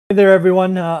Hey there,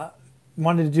 everyone.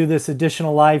 Wanted to do this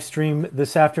additional live stream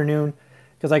this afternoon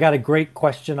because I got a great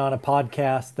question on a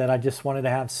podcast that I just wanted to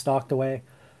have stocked away.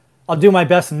 I'll do my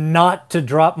best not to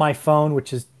drop my phone,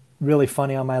 which is really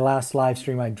funny. On my last live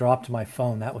stream, I dropped my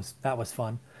phone. That was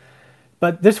fun.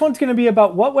 But this one's going to be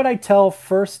about what would I tell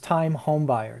first-time home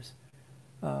buyers.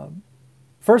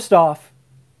 First off,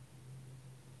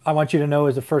 I want you to know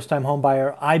as a first-time home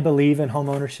buyer, I believe in home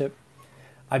ownership.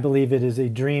 I believe it is a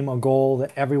dream, a goal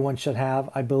that everyone should have.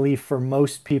 I believe for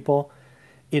most people,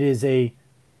 it is a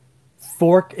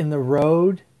fork in the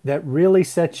road that really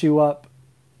sets you up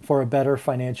for a better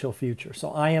financial future.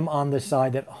 So I am on the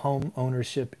side that home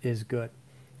ownership is good.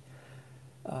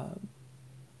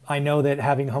 I know that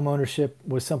having home ownership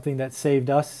was something that saved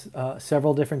us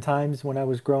several different times when I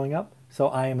was growing up. So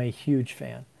I am a huge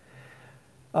fan.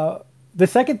 The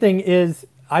second thing is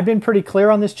I've been pretty clear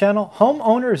on this channel.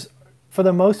 Homeowners, for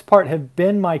the most part, have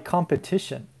been my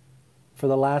competition for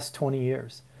the last 20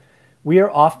 years. We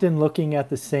are often looking at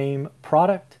the same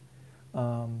product.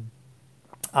 I'm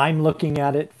looking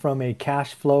at it from a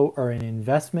cash flow or an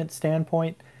investment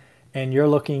standpoint, and you're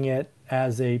looking at it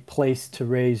as a place to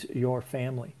raise your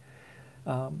family.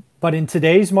 But in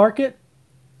today's market,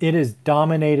 it is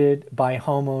dominated by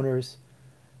homeowners.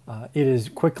 It is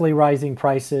quickly rising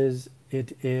prices.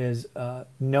 It is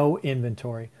no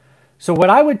inventory. So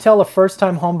what I would tell a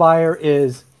first-time home buyer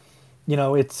is,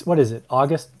 what is it,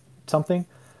 August something?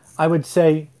 I would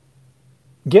say,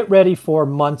 get ready for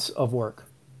months of work.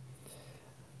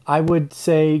 I would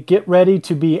say, get ready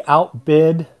to be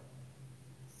outbid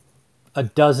a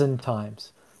dozen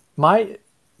times.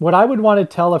 What I would want to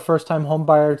tell a first-time home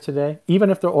buyer today,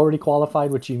 even if they're already qualified,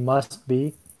 which you must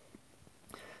be,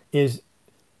 is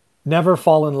never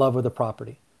fall in love with a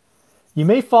property. You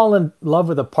may fall in love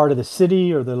with a part of the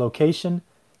city or the location,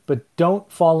 but don't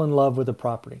fall in love with the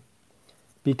property.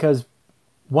 Because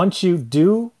once you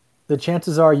do, the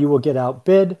chances are you will get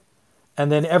outbid,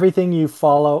 and then everything you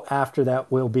follow after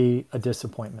that will be a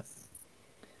disappointment.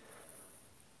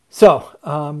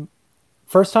 So,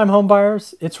 first-time home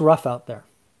buyers, it's rough out there.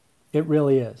 It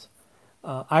really is.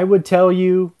 I would tell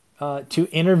you to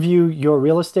interview your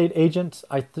real estate agents.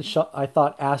 I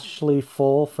thought Ashley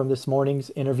Full from this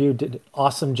morning's interview did an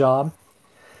awesome job.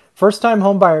 First-time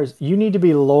home buyers, you need to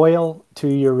be loyal to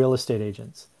your real estate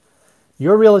agents.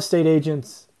 Your real estate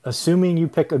agents, assuming you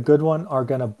pick a good one, are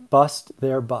going to bust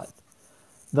their butt.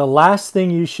 The last thing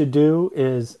you should do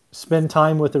is spend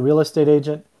time with a real estate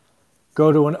agent,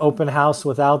 go to an open house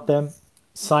without them,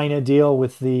 sign a deal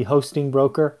with the hosting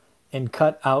broker, and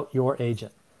cut out your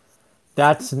agent.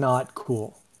 That's not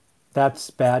cool.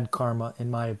 That's bad karma,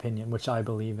 in my opinion, which I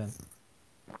believe in.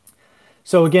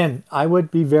 So again, I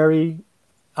would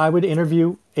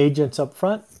interview agents up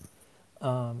front.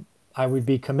 I would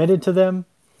be committed to them.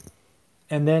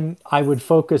 And then I would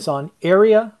focus on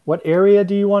area. What area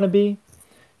do you want to be?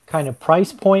 Kind of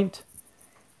price point.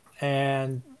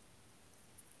 And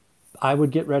I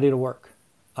would get ready to work.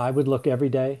 I would look every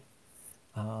day.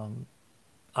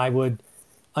 I would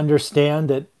understand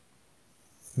that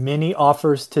many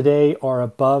offers today are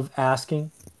above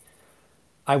asking.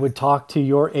 I would talk to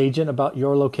your agent about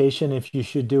your location if you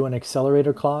should do an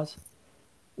accelerator clause.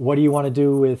 What do you want to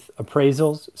do with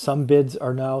appraisals? Some bids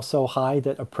are now so high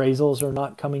that appraisals are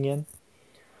not coming in.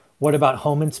 What about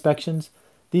home inspections?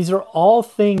 These are all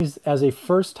things as a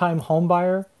first-time home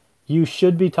buyer you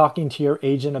should be talking to your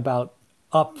agent about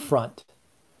up front.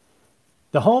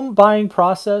 The home buying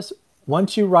process,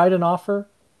 once you write an offer,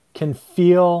 can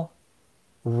feel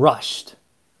rushed.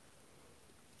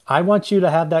 I want you to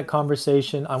have that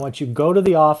conversation. I want you to go to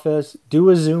the office,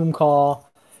 do a Zoom call,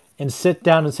 and sit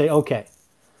down and say, okay,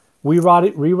 we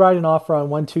rewrite an offer on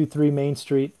 123 Main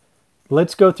Street.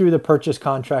 Let's go through the purchase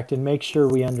contract and make sure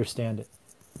we understand it.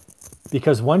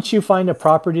 Because once you find a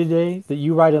property today that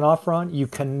you write an offer on, you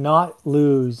cannot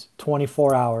lose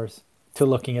 24 hours to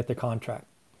looking at the contract.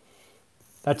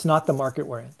 That's not the market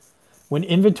we're in. When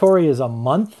inventory is a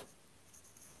month,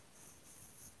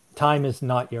 time is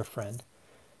not your friend.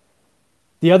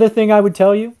 The other thing I would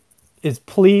tell you is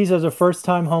please, as a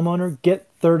first-time homeowner, get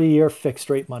 30-year fixed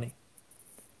rate money.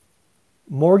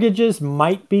 Mortgages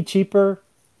might be cheaper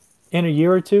in a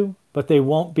year or two, but they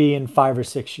won't be in 5 or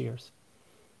 6 years.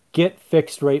 Get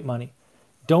fixed rate money.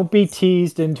 Don't be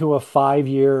teased into a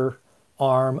 5-year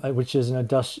ARM, which is an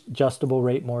adjustable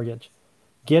rate mortgage.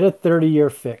 Get a 30-year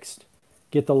fixed.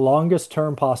 Get the longest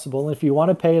term possible. And if you want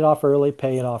to pay it off early,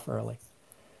 pay it off early.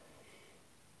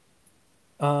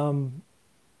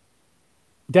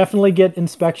 Definitely get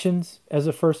inspections as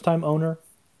a first-time owner.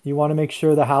 You want to make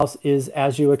sure the house is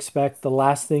as you expect. The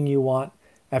last thing you want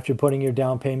after putting your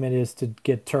down payment is to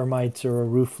get termites or a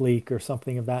roof leak or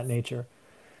something of that nature.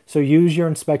 So use your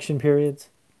inspection periods.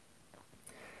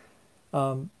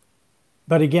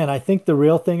 But again, I think the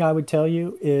real thing I would tell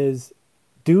you is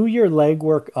do your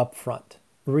legwork up front.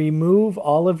 Remove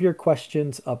all of your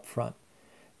questions up front.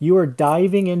 You are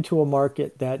diving into a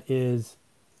market that is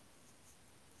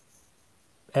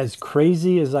as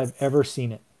crazy as I've ever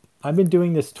seen it. I've been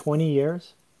doing this 20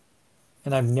 years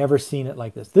and I've never seen it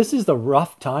like this. This is the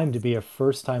rough time to be a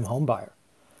first-time home buyer.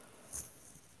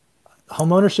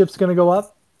 Home ownership's going to go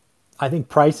up. I think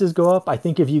prices go up. I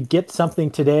think if you get something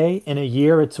today, in a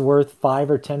year it's worth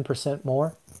 5 or 10%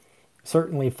 more.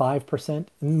 Certainly 5%.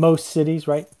 In most cities,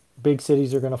 right? Big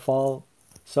cities are going to fall.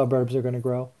 Suburbs are going to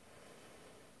grow.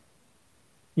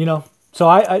 You know,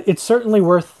 so it's certainly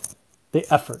worth the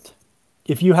effort.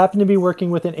 If you happen to be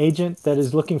working with an agent that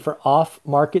is looking for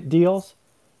off-market deals,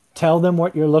 tell them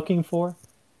what you're looking for.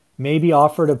 Maybe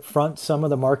offer to front some of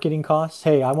the marketing costs.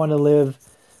 Hey, I want to live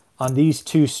on these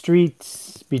 2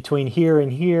 streets between here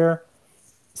and here.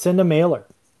 Send a mailer,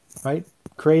 right?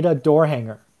 Create a door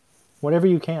hanger, whatever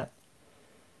you can.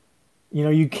 You know,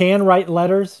 you can write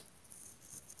letters.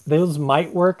 Those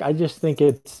might work. I just think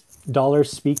it's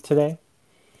dollars speak today.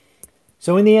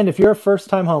 So in the end, if you're a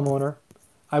first-time homeowner,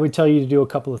 I would tell you to do a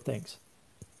couple of things.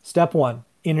 Step 1,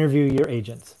 interview your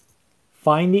agents.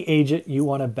 Find the agent you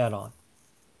want to bet on.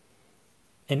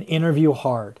 And interview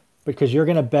hard, because you're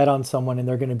going to bet on someone and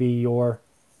they're going to be your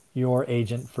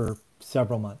agent for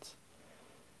several months.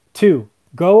 2,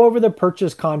 go over the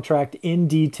purchase contract in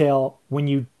detail when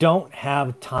you don't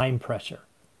have time pressure,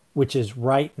 which is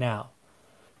right now.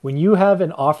 When you have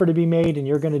an offer to be made and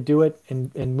you're going to do it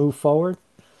and move forward,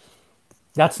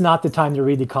 that's not the time to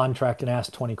read the contract and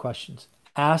ask 20 questions.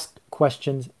 Ask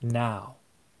questions now.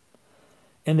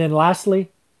 And then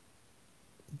lastly,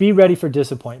 be ready for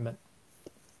disappointment.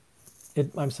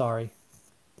 I'm sorry.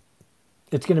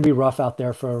 It's going to be rough out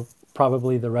there for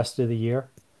probably the rest of the year.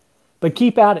 But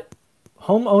keep at it.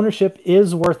 Home ownership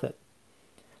is worth it.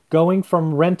 Going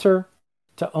from renter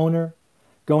to owner,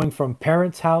 going from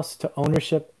parents' house to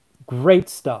ownership, great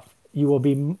stuff.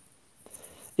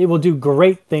 It will do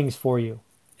great things for you,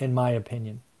 in my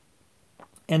opinion.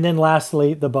 And then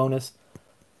lastly, the bonus.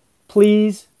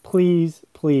 Please, please,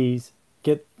 please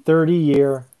get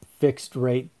 30-year fixed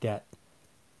rate debt.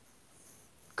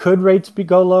 Could rates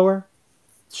go lower?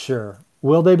 Sure.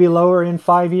 Will they be lower in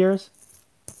 5 years?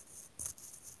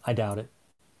 I doubt it.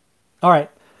 All right.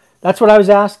 That's what I was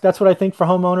asked. That's what I think for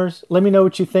homeowners. Let me know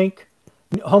what you think.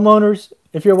 Homeowners,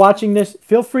 if you're watching this,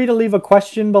 feel free to leave a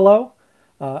question below.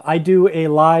 I do a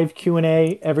live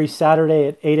Q&A every Saturday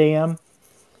at 8 a.m.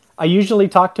 I usually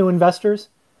talk to investors,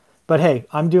 but hey,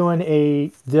 I'm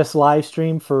doing this live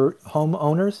stream for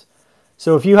homeowners.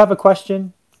 So if you have a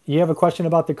question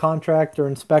about the contract or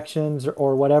inspections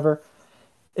or whatever,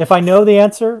 if I know the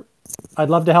answer,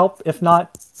 I'd love to help. If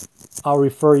not, I'll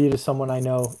refer you to someone I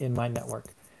know in my network.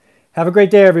 Have a great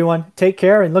day, everyone. Take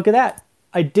care, and look at that.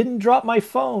 I didn't drop my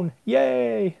phone.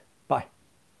 Yay!